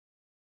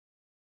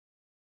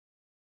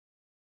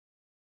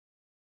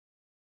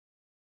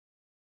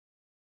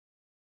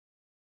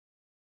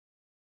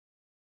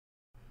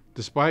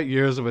Despite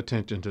years of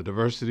attention to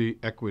diversity,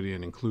 equity,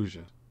 and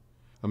inclusion,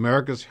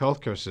 America's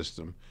healthcare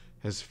system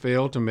has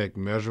failed to make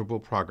measurable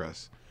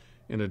progress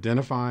in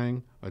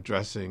identifying,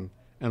 addressing,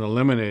 and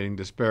eliminating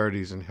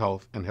disparities in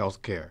health and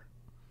health care.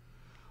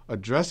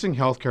 Addressing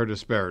healthcare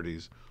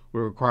disparities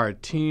will require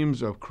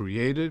teams of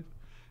creative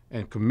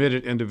and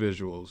committed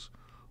individuals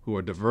who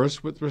are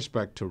diverse with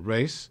respect to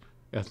race,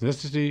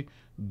 ethnicity,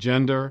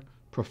 gender,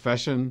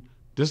 profession,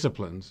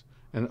 disciplines,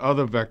 and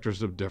other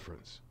vectors of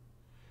difference.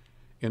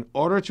 In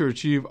order to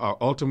achieve our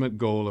ultimate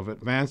goal of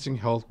advancing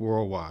health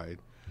worldwide,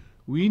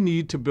 we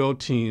need to build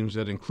teams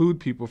that include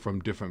people from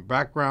different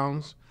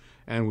backgrounds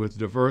and with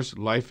diverse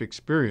life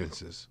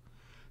experiences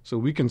so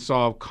we can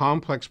solve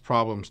complex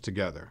problems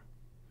together.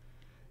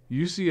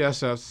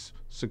 UCSF's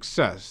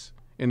success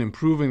in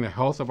improving the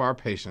health of our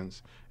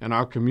patients and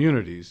our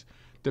communities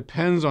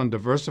depends on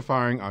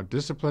diversifying our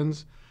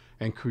disciplines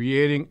and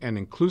creating an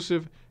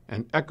inclusive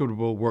and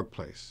equitable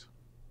workplace.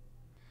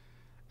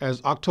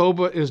 As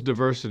October is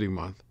Diversity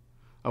Month,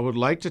 I would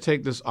like to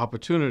take this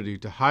opportunity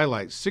to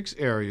highlight 6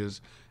 areas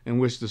in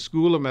which the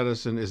School of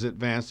Medicine is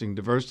advancing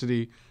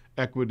diversity,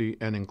 equity,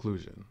 and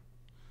inclusion.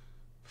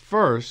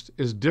 First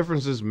is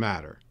Differences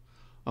Matter,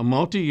 a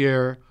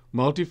multi-year,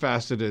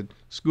 multifaceted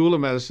School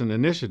of Medicine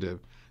initiative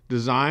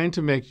designed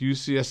to make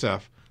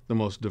UCSF the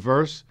most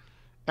diverse,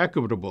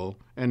 equitable,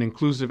 and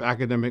inclusive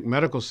academic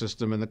medical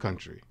system in the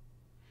country.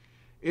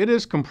 It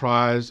is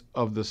comprised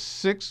of the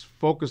 6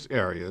 focus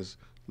areas: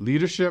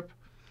 leadership,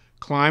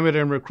 climate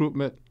and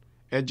recruitment,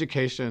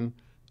 education,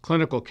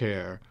 clinical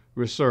care,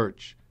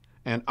 research,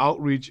 and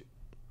outreach,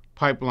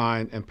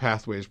 pipeline, and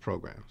pathways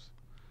programs.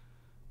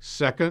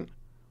 Second,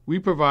 we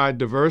provide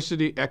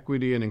diversity,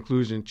 equity, and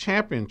inclusion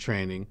champion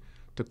training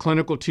to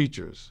clinical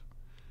teachers.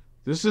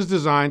 This is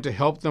designed to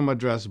help them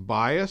address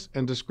bias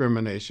and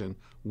discrimination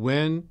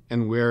when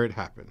and where it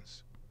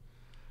happens.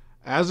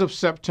 As of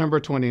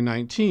September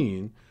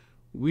 2019,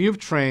 we have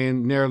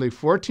trained nearly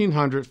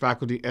 1,400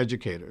 faculty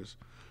educators,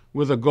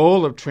 with a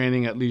goal of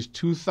training at least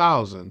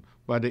 2,000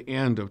 by the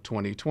end of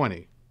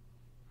 2020.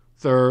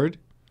 Third,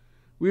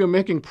 we are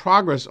making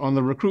progress on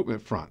the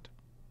recruitment front.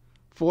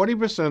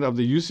 40% of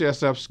the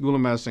UCSF School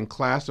of Medicine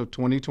class of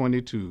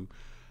 2022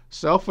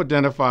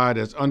 self-identified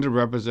as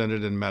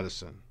underrepresented in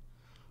medicine,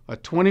 a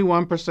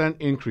 21%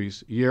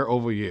 increase year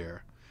over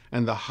year,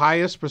 and the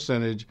highest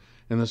percentage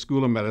in the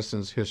School of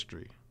Medicine's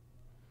history.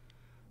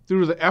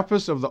 Through the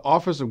efforts of the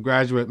Office of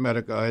Graduate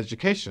Medical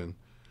Education,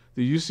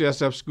 the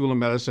UCSF School of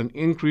Medicine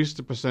increased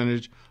the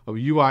percentage of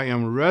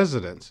UIM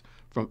residents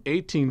from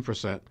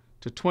 18%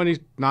 to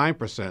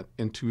 29%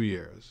 in 2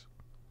 years.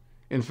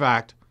 In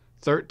fact,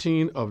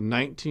 13 of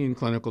 19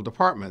 clinical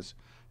departments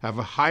have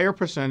a higher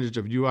percentage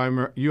of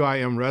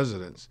UIM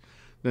residents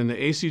than the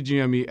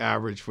ACGME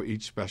average for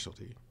each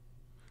specialty.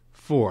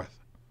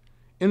 Fourth,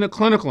 in the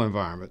clinical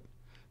environment,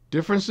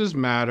 Differences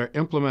Matter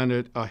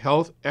implemented a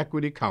Health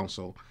Equity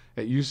Council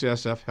at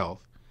UCSF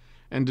Health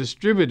and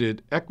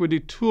distributed equity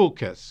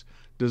toolkits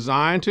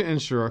designed to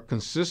ensure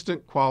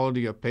consistent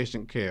quality of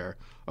patient care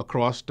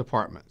across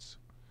departments.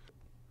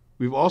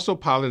 We've also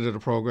piloted a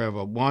program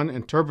of 1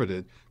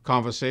 interpreted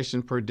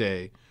conversation per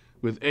day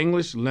with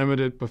English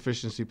limited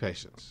proficiency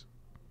patients.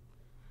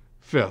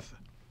 Fifth,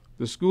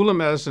 the School of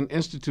Medicine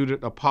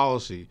instituted a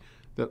policy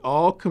that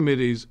all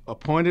committees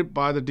appointed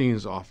by the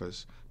Dean's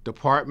Office,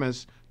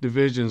 departments,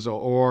 divisions,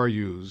 or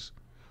ORUs,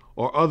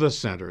 or other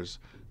centers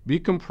be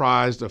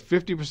comprised of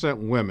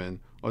 50% women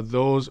or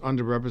those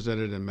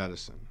underrepresented in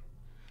medicine.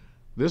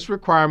 This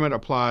requirement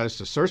applies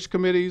to search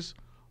committees,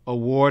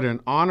 award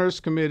and honors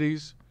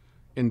committees,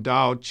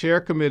 endowed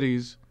chair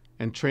committees,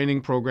 and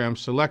training program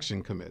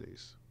selection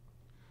committees.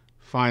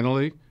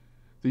 Finally,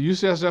 the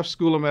UCSF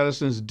School of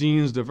Medicine's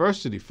Dean's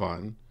Diversity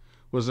Fund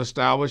was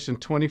established in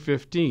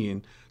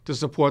 2015 to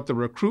support the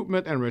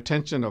recruitment and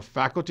retention of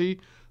faculty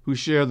who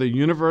share the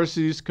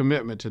university's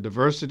commitment to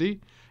diversity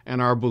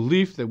and our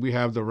belief that we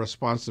have the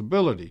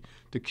responsibility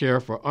to care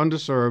for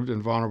underserved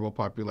and vulnerable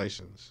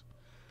populations.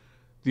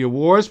 The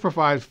awards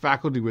provide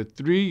faculty with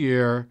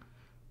 3-year,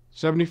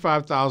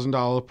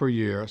 $75,000 per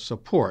year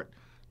support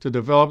to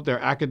develop their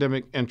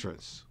academic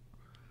interests.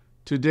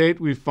 To date,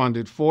 we've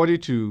funded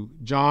 42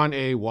 John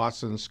A.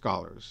 Watson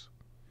Scholars.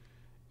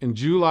 In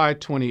July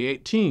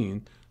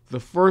 2018, the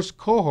first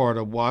cohort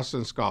of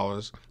Watson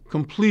Scholars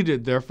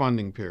completed their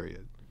funding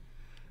period.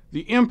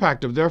 The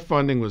impact of their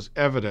funding was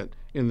evident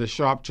in the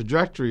sharp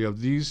trajectory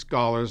of these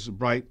scholars'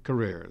 bright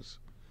careers.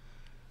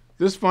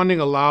 This funding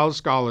allows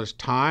scholars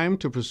time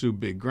to pursue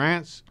big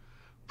grants,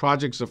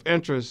 projects of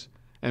interest,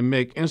 and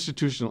make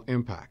institutional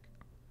impact.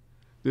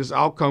 This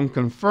outcome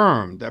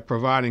confirmed that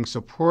providing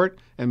support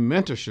and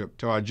mentorship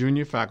to our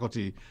junior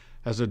faculty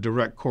has a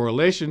direct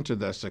correlation to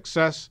their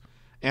success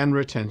and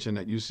retention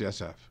at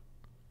UCSF.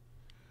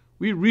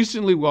 We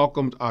recently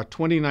welcomed our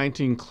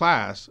 2019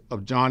 class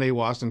of John A.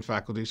 Watson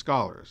Faculty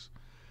Scholars,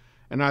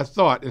 and I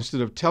thought instead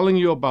of telling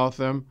you about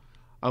them,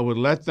 I would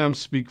let them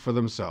speak for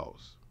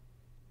themselves.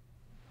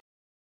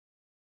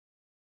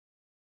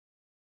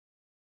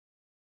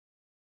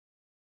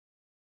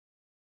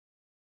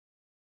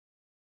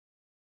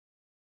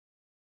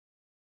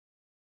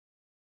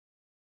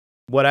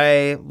 What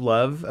I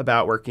love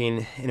about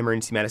working in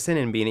emergency medicine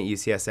and being at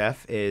UCSF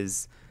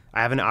is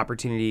I have an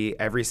opportunity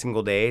every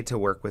single day to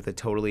work with a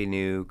totally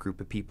new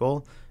group of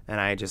people, and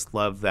I just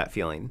love that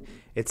feeling.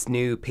 It's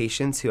new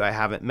patients who I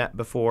haven't met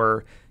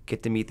before,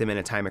 get to meet them in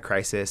a time of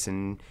crisis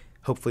and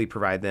hopefully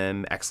provide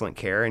them excellent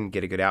care and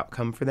get a good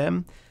outcome for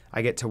them.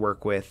 I get to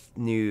work with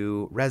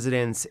new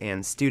residents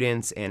and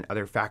students and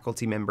other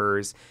faculty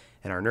members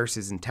and our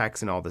nurses and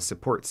techs and all the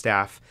support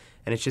staff.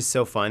 And it's just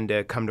so fun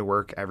to come to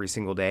work every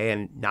single day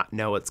and not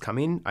know what's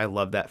coming. I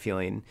love that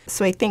feeling.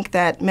 So I think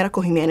that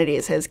medical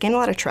humanities has gained a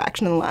lot of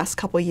traction in the last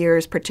couple of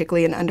years,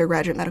 particularly in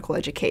undergraduate medical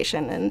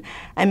education. And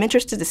I'm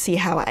interested to see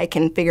how I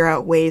can figure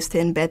out ways to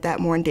embed that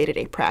more in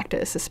day-to-day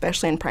practice,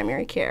 especially in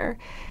primary care.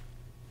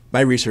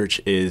 My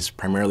research is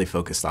primarily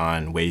focused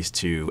on ways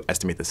to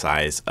estimate the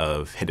size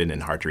of hidden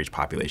and hard-to-reach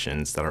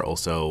populations that are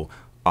also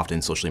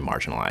often socially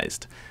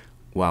marginalized.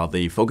 While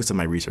the focus of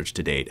my research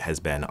to date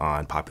has been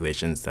on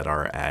populations that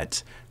are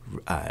at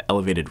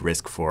elevated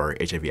risk for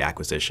HIV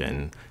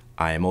acquisition,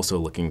 I am also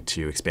looking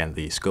to expand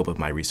the scope of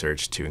my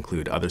research to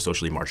include other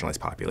socially marginalized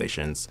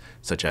populations,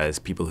 such as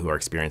people who are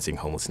experiencing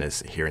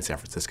homelessness here in San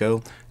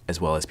Francisco,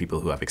 as well as people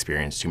who have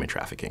experienced human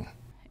trafficking.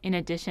 In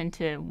addition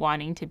to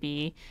wanting to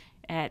be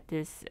at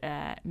this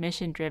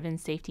mission-driven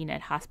safety net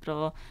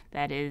hospital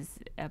that is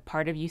a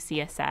part of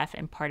UCSF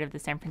and part of the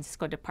San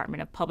Francisco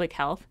Department of Public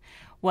Health,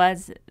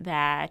 was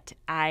that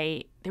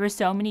there were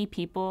so many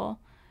people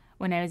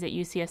when I was at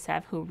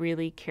UCSF who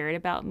really cared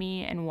about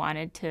me and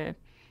wanted to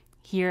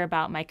hear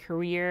about my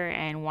career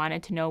and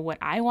wanted to know what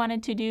I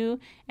wanted to do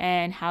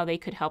and how they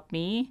could help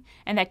me,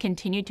 and that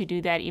continued to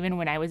do that even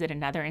when I was at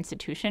another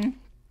institution.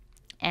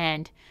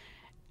 And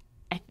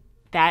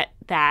that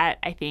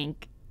I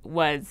think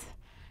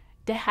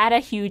had a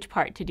huge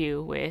part to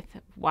do with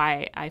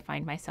why I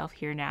find myself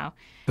here now.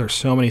 There's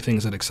so many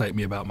things that excite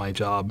me about my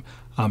job.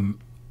 I'm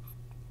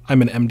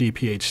an MD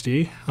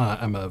PhD.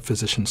 I'm a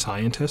physician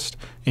scientist,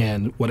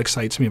 and what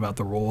excites me about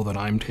the role that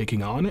I'm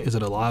taking on is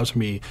it allows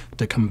me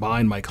to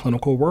combine my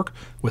clinical work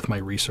with my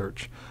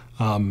research.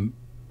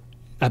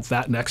 At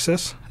that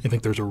nexus, I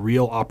think there's a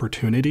real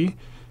opportunity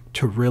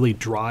to really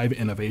drive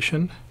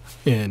innovation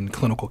in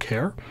clinical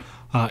care.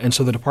 And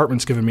so the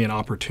department's given me an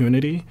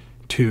opportunity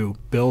to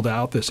build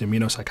out this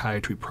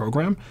immunopsychiatry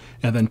program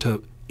and then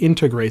to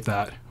integrate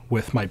that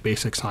with my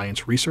basic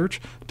science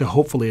research to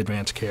hopefully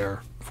advance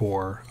care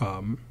for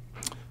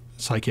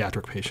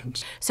psychiatric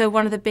patients. So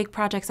one of the big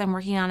projects I'm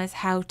working on is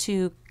how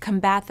to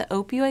combat the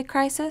opioid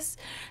crisis,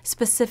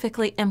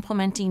 specifically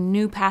implementing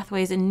new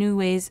pathways and new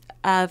ways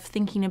of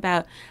thinking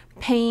about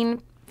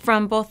pain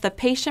from both the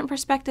patient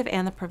perspective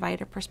and the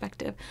provider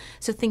perspective.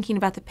 So thinking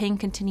about the pain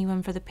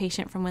continuum for the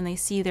patient from when they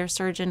see their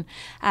surgeon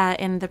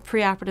in the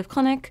preoperative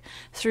clinic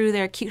through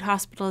their acute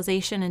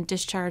hospitalization and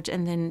discharge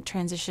and then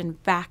transition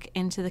back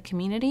into the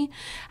community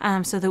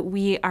so that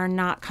we are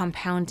not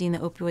compounding the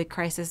opioid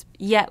crisis,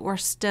 yet we're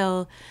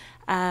still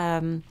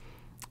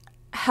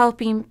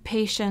helping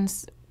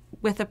patients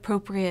with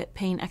appropriate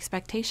pain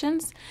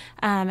expectations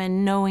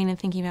and knowing and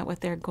thinking about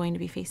what they're going to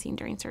be facing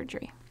during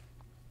surgery.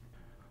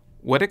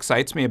 What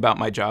excites me about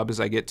my job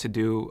is I get to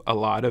do a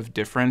lot of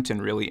different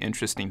and really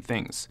interesting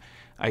things.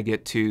 I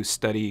get to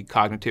study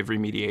cognitive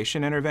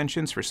remediation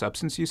interventions for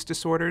substance use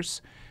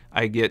disorders.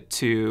 I get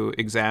to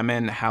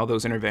examine how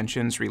those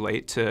interventions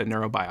relate to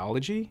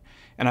neurobiology.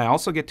 And I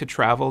also get to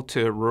travel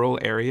to rural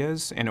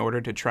areas in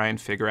order to try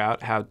and figure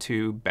out how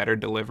to better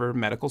deliver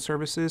medical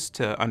services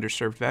to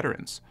underserved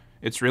veterans.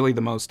 It's really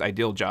the most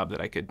ideal job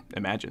that I could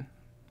imagine.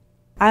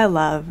 I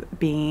love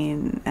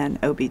being an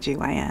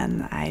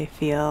OBGYN. I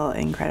feel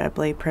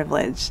incredibly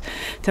privileged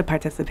to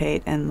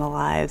participate in the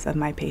lives of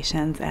my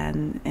patients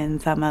and in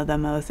some of the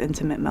most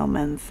intimate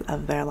moments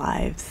of their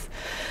lives.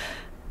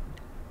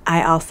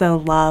 I also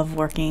love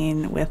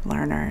working with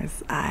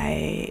learners.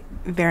 I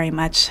very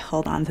much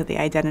hold on to the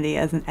identity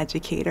as an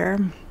educator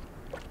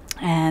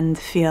and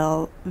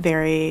feel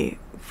very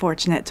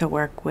fortunate to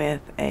work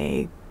with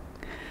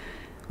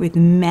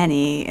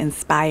many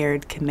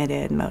inspired,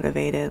 committed,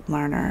 motivated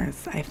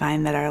learners. I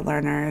find that our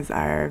learners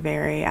are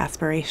very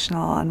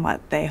aspirational in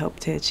what they hope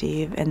to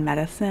achieve in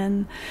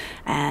medicine,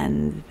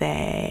 and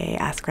they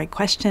ask great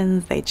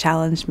questions, they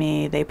challenge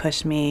me, they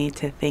push me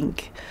to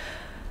think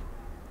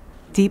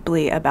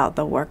deeply about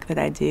the work that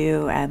I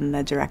do and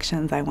the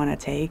directions I want to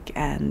take,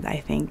 and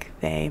I think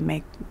they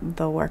make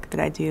the work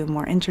that I do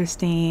more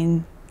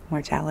interesting,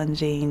 more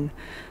challenging,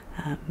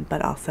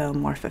 but also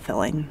more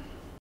fulfilling.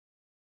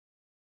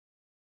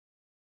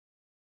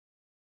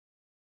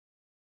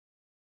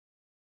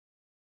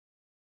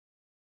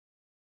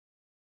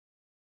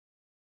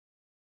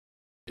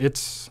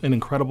 It's an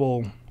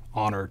incredible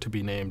honor to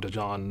be named a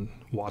John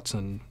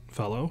Watson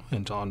Fellow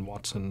and John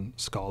Watson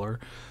Scholar.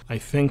 I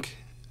think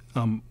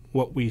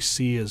what we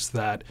see is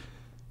that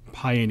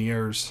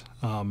pioneers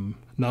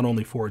not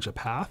only forge a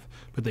path,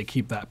 but they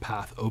keep that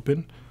path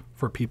open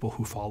for people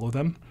who follow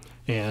them.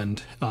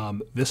 And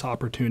this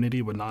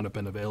opportunity would not have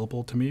been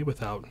available to me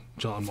without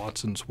John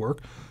Watson's work.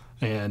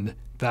 And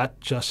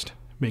that just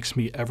makes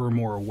me ever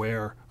more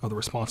aware of the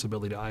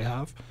responsibility I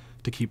have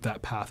to keep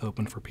that path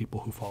open for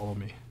people who follow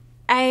me.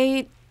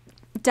 I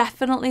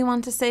definitely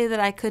want to say that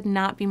I could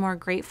not be more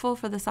grateful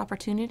for this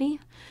opportunity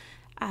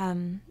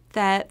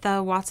that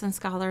the Watson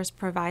Scholars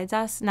provides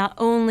us, not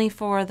only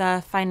for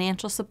the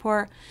financial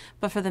support,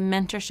 but for the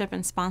mentorship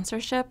and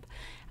sponsorship,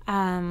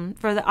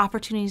 for the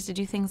opportunities to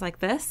do things like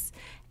this,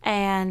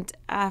 and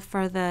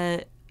for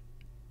the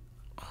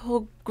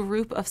whole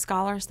group of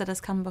scholars that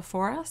has come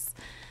before us.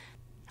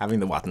 Having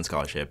the Watson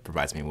Scholarship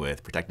provides me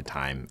with protected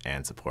time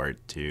and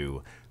support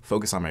to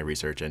focus on my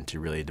research and to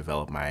really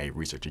develop my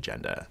research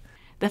agenda.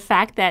 The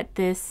fact that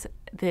this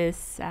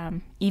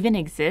even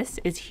exists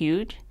is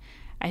huge.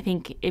 I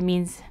think it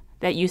means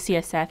that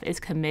UCSF is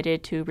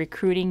committed to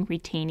recruiting,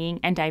 retaining,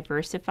 and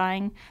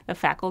diversifying the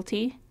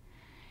faculty.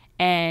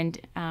 And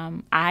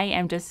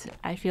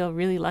I feel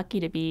really lucky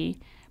to be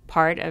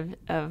part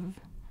of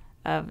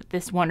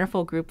this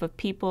wonderful group of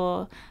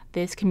people,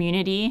 this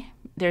community.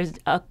 There's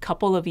a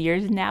couple of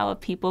years now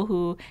of people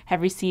who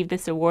have received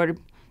this award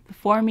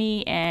before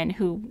me and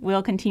who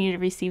will continue to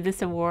receive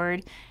this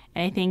award.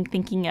 And I think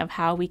thinking of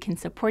how we can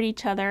support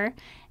each other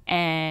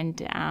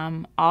and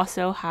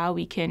also how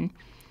we can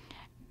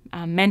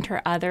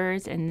mentor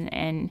others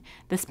and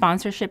the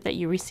sponsorship that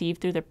you receive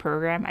through the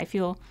program, I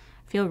feel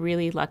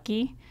really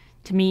lucky.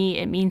 To me,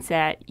 it means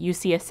that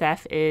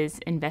UCSF is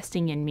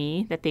investing in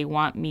me, that they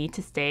want me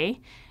to stay,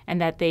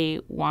 and that they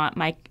want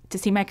to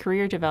see my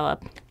career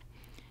develop.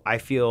 I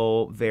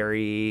feel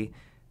very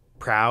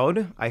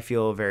proud. I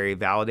feel very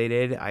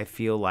validated. I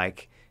feel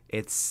like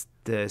it's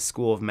the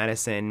School of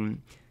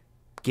Medicine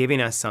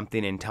giving us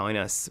something and telling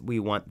us we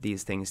want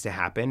these things to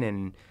happen,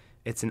 and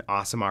it's an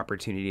awesome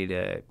opportunity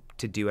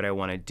to do what I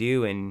want to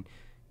do and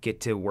get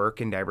to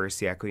work in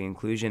diversity, equity,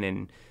 inclusion,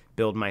 and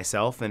build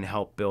myself and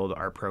help build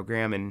our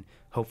program and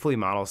hopefully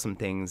model some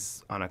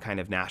things on a kind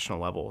of national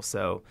level.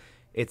 So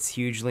it's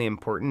hugely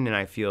important, and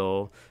I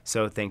feel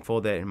so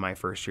thankful that in my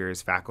first year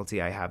as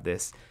faculty, I have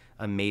this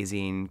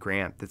amazing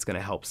grant that's going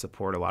to help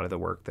support a lot of the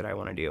work that I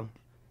want to do.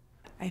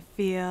 I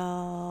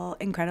feel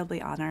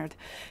incredibly honored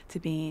to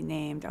be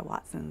named a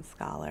Watson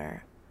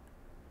Scholar.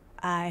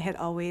 I had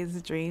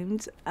always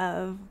dreamed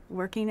of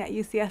working at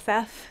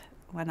UCSF.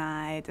 When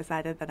I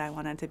decided that I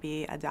wanted to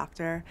be a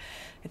doctor,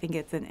 I think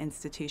it's an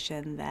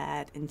institution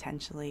that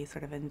intentionally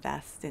sort of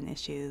invests in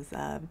issues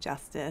of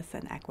justice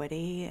and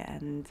equity,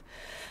 and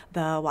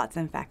the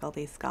Watson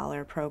Faculty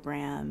Scholar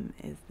Program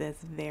is this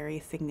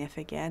very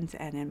significant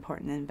and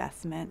important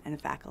investment in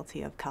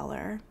faculty of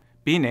color.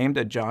 Being named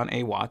a John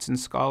A. Watson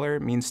Scholar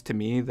means to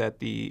me that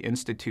the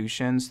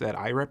institutions that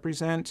I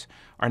represent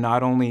are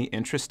not only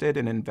interested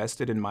and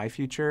invested in my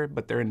future,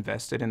 but they're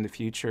invested in the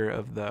future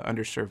of the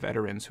underserved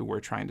veterans who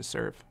we're trying to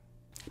serve.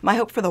 My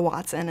hope for the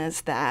Watson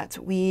is that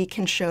we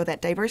can show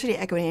that diversity,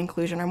 equity, and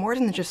inclusion are more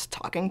than just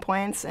talking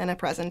points in a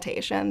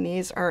presentation.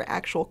 These are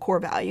actual core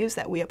values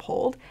that we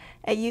uphold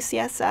at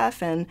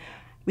UCSF, and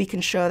we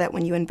can show that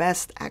when you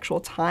invest actual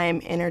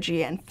time,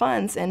 energy, and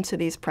funds into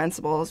these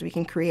principles, we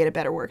can create a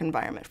better work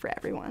environment for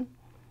everyone.